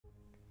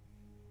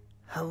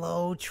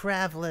Hello,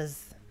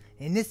 travelers.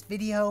 In this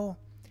video,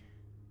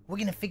 we're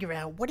gonna figure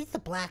out what is a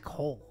black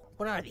hole.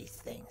 What are these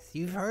things?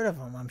 You've heard of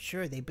them, I'm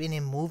sure. They've been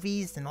in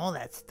movies and all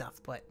that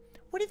stuff, but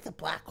what is a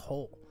black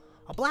hole?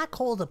 A black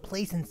hole is a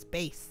place in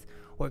space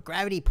where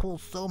gravity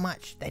pulls so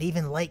much that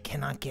even light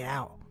cannot get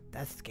out.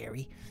 That's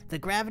scary. The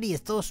gravity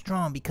is so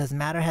strong because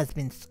matter has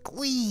been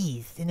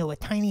squeezed into a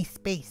tiny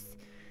space.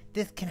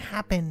 This can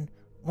happen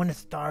when a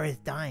star is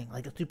dying,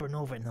 like a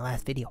supernova in the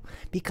last video.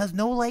 Because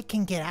no light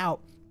can get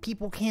out,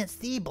 people can't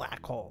see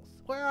black holes.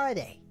 Where are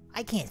they?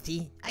 I can't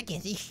see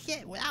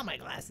shit without my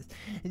glasses.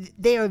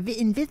 They are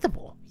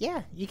invisible.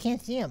 Yeah, you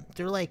can't see them.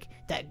 They're like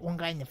that one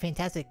guy in the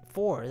Fantastic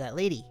Four, that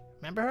lady.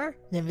 Remember her?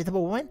 The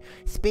Invisible Woman?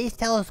 Space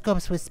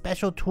telescopes with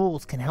special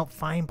tools can help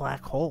find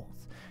black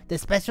holes. The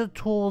special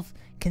tools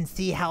can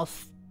see how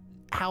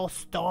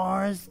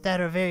stars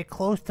that are very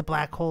close to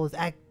black holes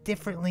act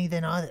differently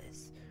than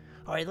others.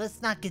 Alright,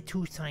 let's not get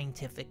too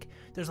scientific.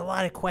 There's a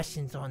lot of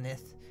questions on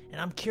this, and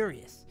I'm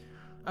curious.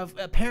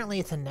 Apparently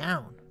it's a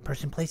noun.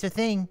 Person, place, or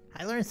thing.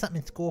 I learned something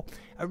in school.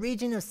 A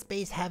region of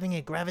space having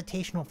a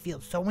gravitational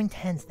field so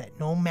intense that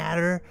no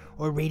matter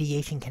or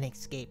radiation can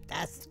escape.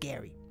 That's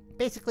scary.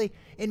 Basically,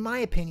 in my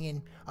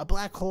opinion, a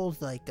black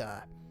hole's like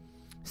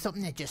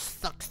something that just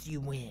sucks you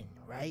in,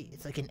 right?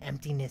 It's like an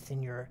emptiness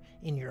in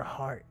your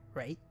heart,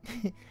 right?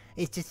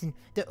 It's just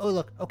oh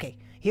look, okay,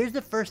 here's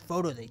the first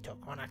photo they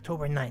took on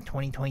October 9th,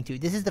 2022.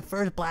 This is the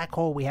first black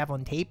hole we have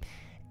on tape,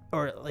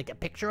 or like a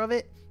picture of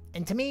it,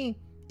 and to me,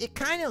 it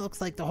kind of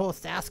looks like the whole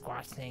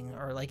Sasquatch thing,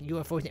 or like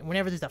UFO thing.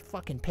 Whenever there's a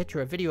fucking picture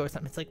or video or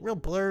something, it's like real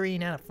blurry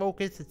and out of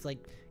focus. It's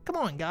like, come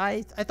on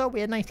guys, I thought we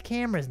had nice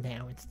cameras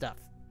now and stuff.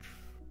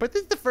 But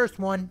this is the first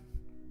one.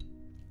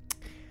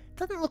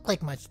 Doesn't look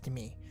like much to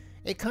me.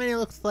 It kind of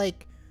looks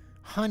like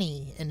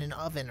honey in an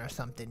oven or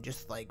something,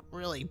 just like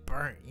really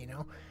burnt, you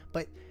know?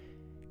 But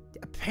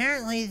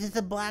apparently this is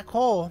a black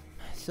hole,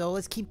 so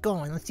let's keep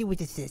going. Let's see what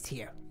this is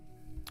here.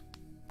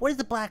 What is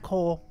a black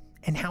hole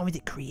and how is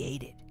it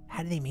created?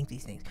 How do they make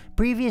these things?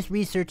 Previous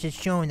research has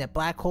shown that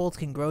black holes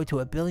can grow to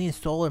 1 billion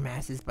solar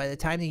masses by the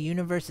time the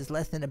universe is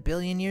less than 1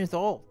 billion years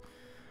old.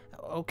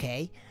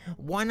 Okay.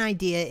 One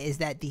idea is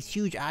that these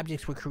huge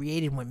objects were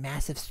created when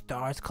massive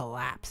stars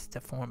collapsed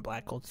to form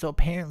black holes. So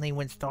apparently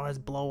when stars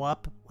blow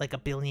up like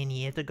 1 billion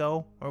years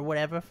ago or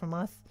whatever from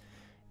us,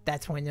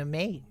 that's when they're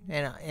made.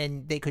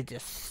 And they could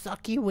just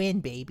suck you in,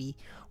 baby.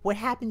 What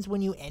happens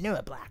when you enter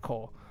a black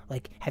hole?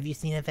 Like, have you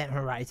seen Event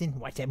Horizon?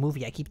 Watch that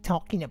movie. I keep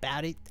talking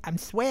about it. I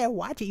swear,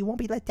 watch it. You won't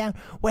be let down.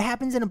 What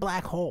happens in a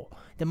black hole?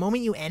 The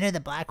moment you enter the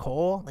black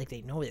hole, like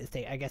they know this,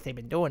 I guess they've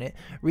been doing it,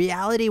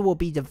 reality will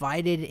be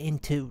divided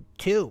into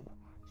two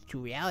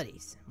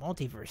realities.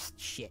 Multiverse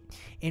shit.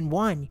 In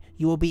one,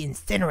 you will be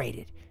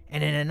incinerated.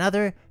 And in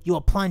another, you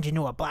will plunge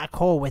into a black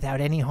hole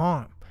without any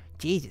harm.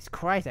 Jesus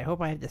Christ, I hope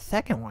I have the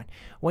second one.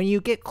 When you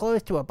get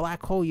close to a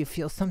black hole, you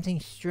feel something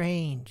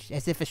strange,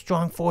 as if a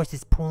strong force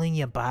is pulling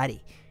your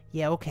body.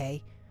 Yeah,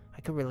 okay,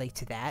 I could relate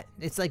to that.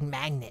 It's like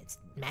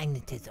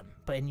magnetism,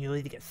 but you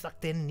either get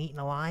sucked in and eaten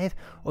alive,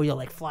 or you'll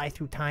like fly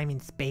through time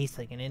and space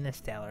like an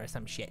interstellar or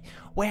some shit.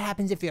 What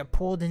happens if you're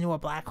pulled into a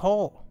black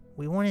hole?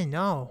 We want to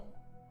know.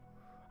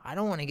 I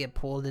don't want to get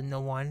pulled into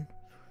one.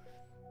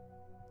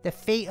 The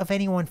fate of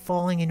anyone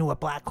falling into a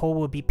black hole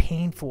would be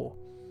painful.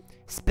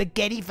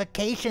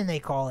 Spaghettification, they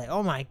call it.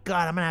 Oh my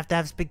god, I'm gonna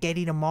have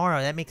spaghetti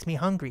tomorrow. That makes me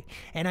hungry.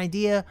 An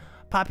idea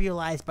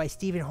popularized by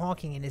Stephen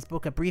Hawking in his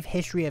book A Brief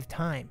History of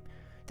Time.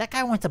 That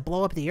guy wants to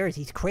blow up the earth.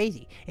 He's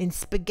crazy. In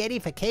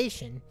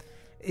Spaghettification,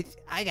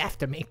 I have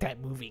to make that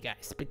movie,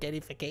 guys.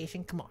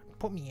 Spaghettification, come on,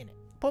 put me in it.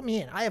 Put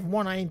me in. I have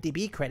 1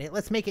 IMDb credit.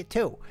 Let's make it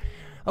 2.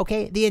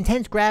 Okay, the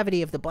intense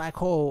gravity of the black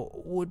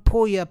hole would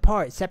pull you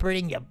apart,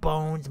 separating your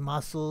bones,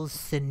 muscles,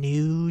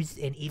 sinews,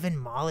 and even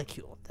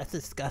molecules. That's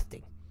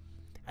disgusting.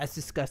 That's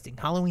disgusting.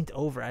 Halloween's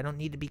over. I don't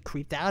need to be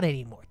creeped out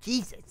anymore.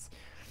 Jesus.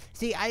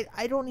 See,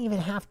 I don't even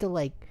have to,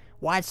 like,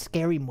 watch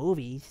scary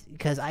movies,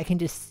 because I can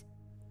just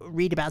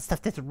read about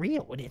stuff that's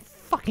real, and it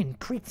fucking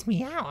creeps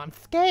me out. I'm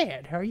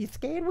scared. Are you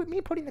scared with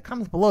me? Put in the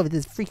comments below if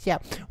this freaks you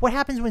out. What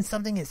happens when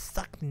something is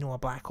sucked into a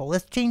black hole?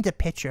 Let's change the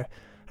picture.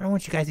 I don't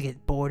want you guys to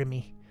get bored of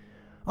me.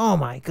 Oh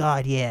my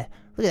god, yeah.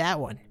 Look at that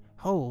one.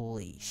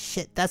 Holy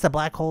shit. That's a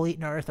black hole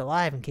eating our Earth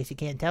alive, in case you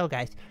can't tell,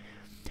 guys.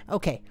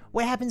 Okay,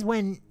 what happens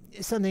when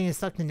something is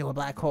sucked into a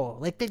black hole?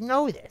 Like, they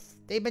know this.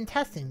 They've been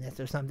testing this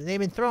or something. They've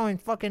been throwing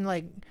fucking,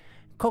 like,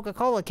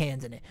 Coca-Cola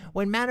cans in it.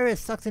 When matter is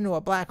sucked into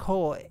a black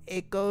hole,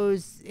 it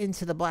goes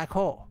into the black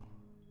hole.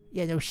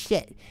 Yeah, no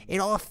shit. It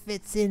all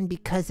fits in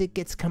because it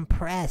gets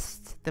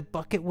compressed. The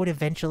bucket would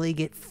eventually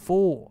get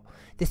full.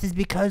 This is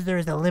because there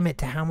is a limit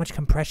to how much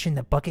compression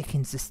the bucket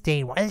can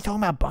sustain. Why are they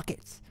talking about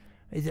buckets?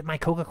 Is it my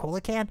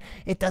Coca-Cola can?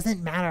 It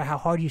doesn't matter how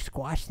hard you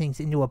squash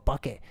things into a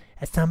bucket.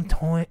 At some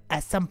point,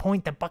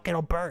 the bucket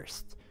will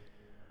burst.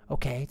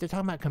 Okay, they're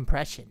talking about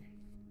compression.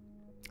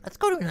 Let's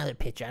go to another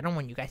picture. I don't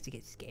want you guys to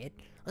get scared.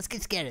 Let's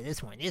get scared of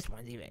this one. This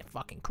one's even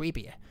fucking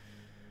creepier.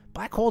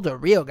 Black holes are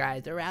real,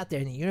 guys. They're out there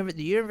in the universe.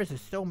 The universe is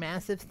so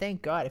massive.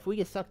 Thank God. If we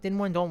get sucked in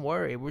one, don't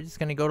worry. We're just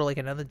gonna go to like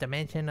another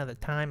dimension, another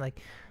time.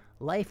 Like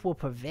Life will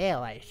prevail,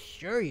 I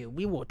assure you.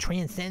 We will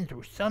transcend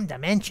through some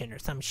dimension or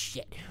some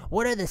shit.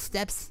 What are the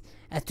steps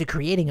as to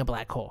creating a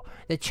black hole?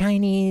 The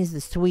Chinese, the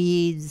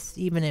Swedes,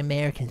 even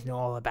Americans know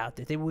all about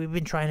this. We've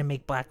been trying to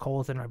make black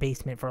holes in our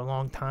basement for a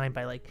long time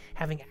by, like,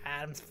 having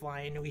atoms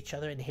fly into each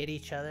other and hit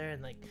each other,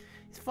 and, like,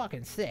 it's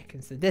fucking sick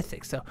and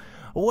sadistic. So,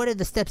 what are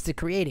the steps to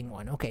creating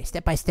one? Okay,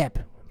 step by step.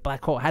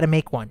 Black hole, how to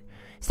make one.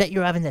 Set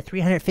your oven to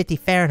 350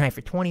 Fahrenheit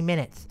for 20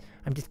 minutes.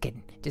 I'm just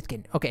kidding.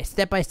 Okay,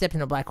 step by step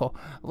in a black hole.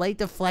 Light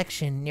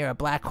deflection near a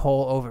black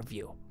hole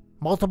overview.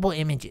 Multiple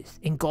images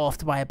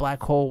engulfed by a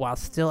black hole while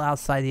still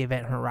outside the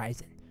event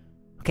horizon.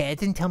 Okay, it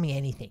didn't tell me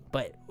anything,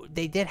 but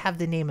they did have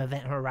the name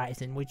Event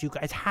Horizon, which you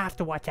guys have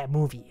to watch that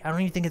movie. I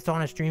don't even think it's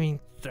on a streaming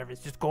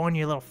service. Just go on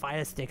your little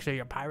Fire Sticks or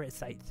your pirate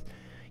sites.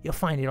 You'll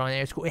find it on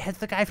there. It's cool. It has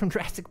the guy from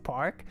Jurassic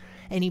Park,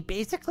 and he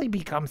basically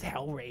becomes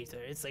Hellraiser.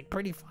 It's like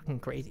pretty fucking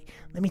crazy.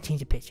 Let me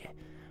change the picture.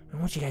 I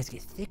want you guys to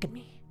get sick of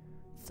me.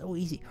 So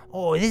easy.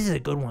 Oh, this is a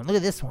good one. Look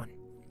at this one.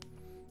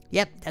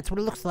 Yep, that's what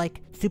it looks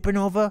like.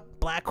 Supernova,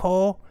 black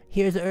hole.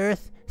 Here's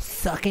Earth,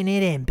 sucking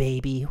it in,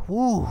 baby.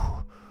 Woo.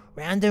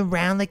 Round and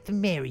round like the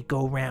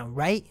merry-go-round,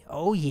 right?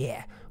 Oh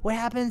yeah. What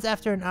happens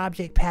after an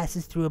object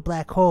passes through a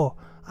black hole?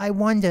 I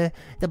wonder,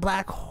 the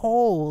black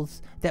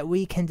holes that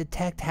we can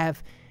detect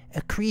have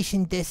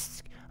accretion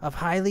disks of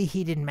highly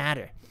heated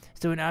matter.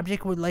 So an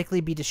object would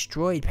likely be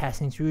destroyed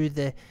passing through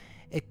the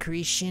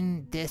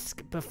accretion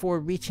disk before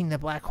reaching the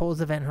black hole's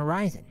event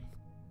horizon.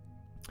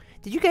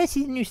 Did you guys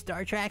see the new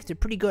Star Treks? They're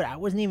pretty good. I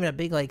wasn't even a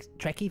big, like,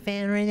 Trekkie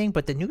fan or anything,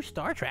 but the new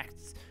Star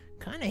Treks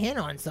kind of hint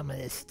on some of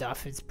this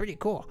stuff. It's pretty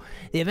cool.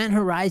 The event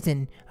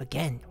horizon,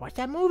 again, watch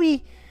that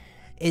movie,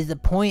 is the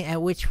point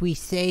at which we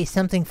say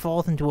something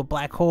falls into a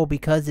black hole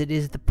because it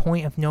is the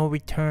point of no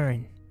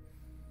return.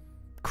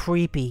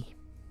 Creepy.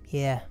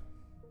 Yeah.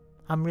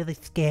 I'm really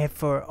scared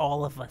for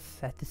all of us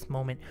at this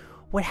moment.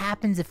 What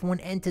happens if one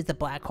enters a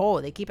black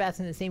hole? They keep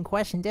asking the same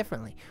question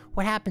differently.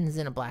 What happens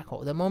in a black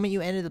hole? The moment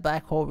you enter the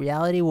black hole,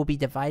 reality will be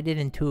divided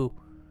in two.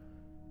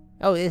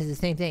 Oh, this is the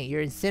same thing.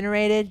 You're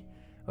incinerated,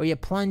 or you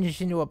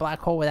plunge into a black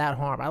hole without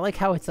harm. I like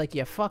how it's like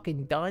you're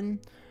fucking done,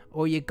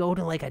 or you go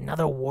to like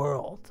another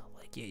world.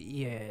 Like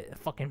you're a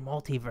fucking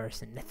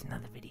multiverse, and that's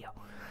another video.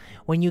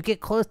 When you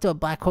get close to a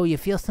black hole, you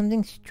feel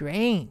something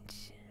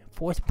strange.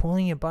 Force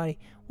pulling your body.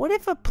 What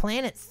if a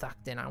planet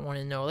sucked in? I want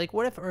to know. Like,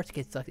 what if Earth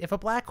gets sucked? If a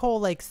black hole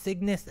like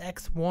Cygnus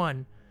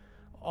X1,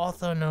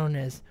 also known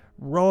as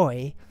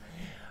Roy,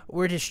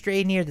 were to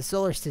stray near the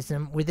solar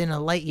system within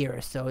a light year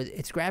or so,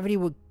 its gravity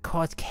would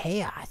cause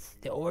chaos.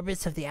 The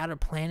orbits of the outer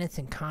planets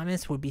and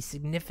comets would be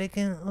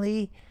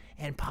significantly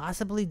and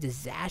possibly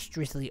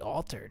disastrously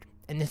altered.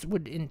 And this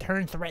would in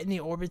turn threaten the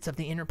orbits of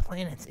the inner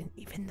planets and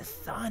even the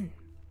sun.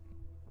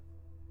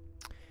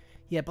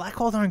 Yeah, black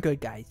holes aren't good,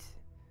 guys.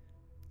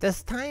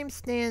 Does time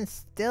stand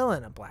still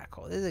in a black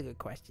hole? This is a good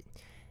question.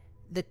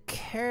 The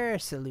Kerr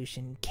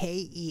solution,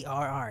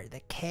 K-E-R-R,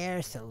 the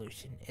Kerr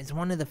solution, is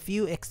one of the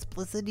few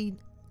explicitly,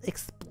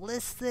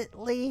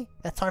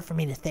 that's hard for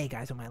me to say,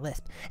 guys, on my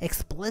list,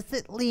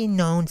 explicitly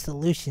known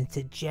solutions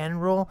to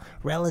general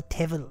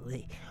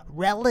relativity,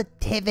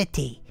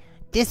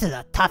 this is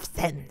a tough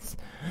sentence,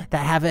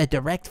 that have a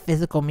direct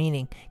physical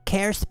meaning.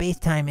 Kerr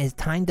spacetime is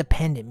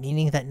time-dependent,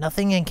 meaning that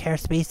nothing in Kerr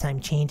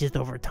spacetime changes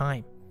over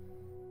time.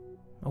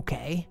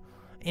 Okay.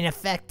 In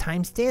effect,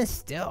 time stands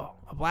still.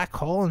 A black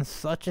hole in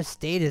such a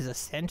state is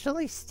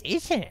essentially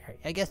stationary.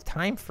 I guess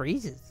time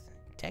freezes,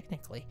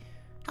 technically.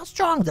 How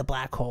strong is a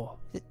black hole?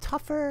 Is it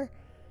tougher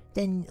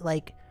than,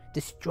 like,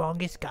 the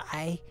strongest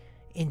guy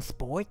in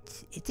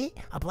sports? Is it?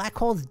 A black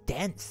hole is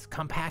dense,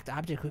 compact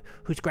object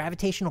whose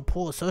gravitational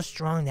pull is so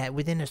strong that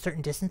within a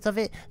certain distance of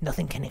it,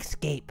 nothing can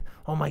escape.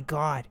 Oh my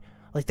god.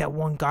 Like that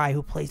one guy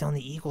who plays on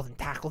the Eagles and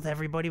tackles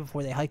everybody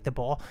before they hike the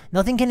ball.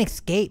 Nothing can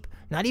escape,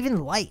 not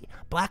even light.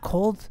 Black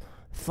holes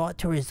thought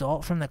to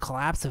result from the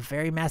collapse of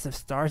very massive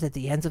stars at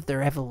the ends of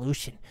their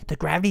evolution. The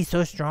gravity is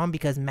so strong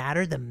because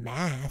matter, the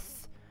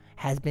mass,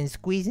 has been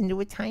squeezed into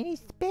a tiny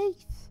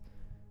space.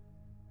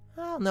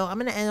 I don't know. I'm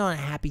going to end on a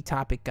happy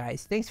topic,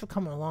 guys. Thanks for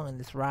coming along on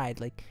this ride.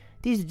 Like,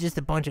 these are just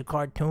a bunch of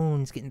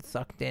cartoons getting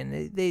sucked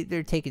in.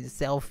 They're taking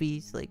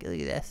selfies. Like, look at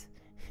this.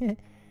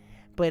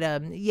 But,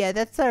 yeah,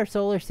 that's our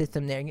solar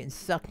system there, getting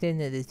sucked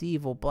into this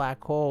evil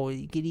black hole.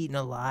 You get eaten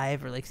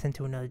alive or, like, sent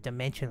to another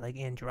dimension like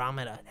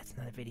Andromeda. That's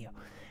another video.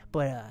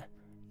 But,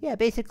 yeah,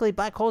 basically,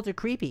 black holes are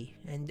creepy.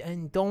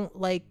 And don't,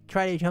 like,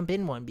 try to jump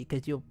in one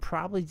because you'll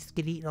probably just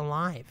get eaten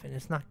alive. And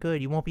it's not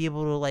good. You won't be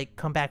able to, like,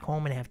 come back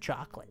home and have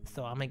chocolate.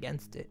 So I'm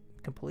against it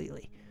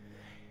completely.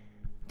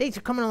 Thanks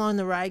for coming along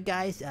the ride,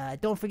 guys.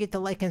 Don't forget to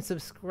like and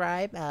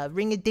subscribe.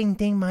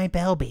 Ring-a-ding-ding my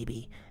bell,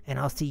 baby. And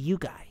I'll see you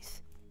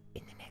guys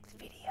in the next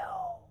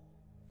video.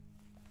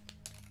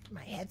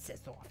 My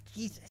headset's off.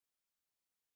 Jesus.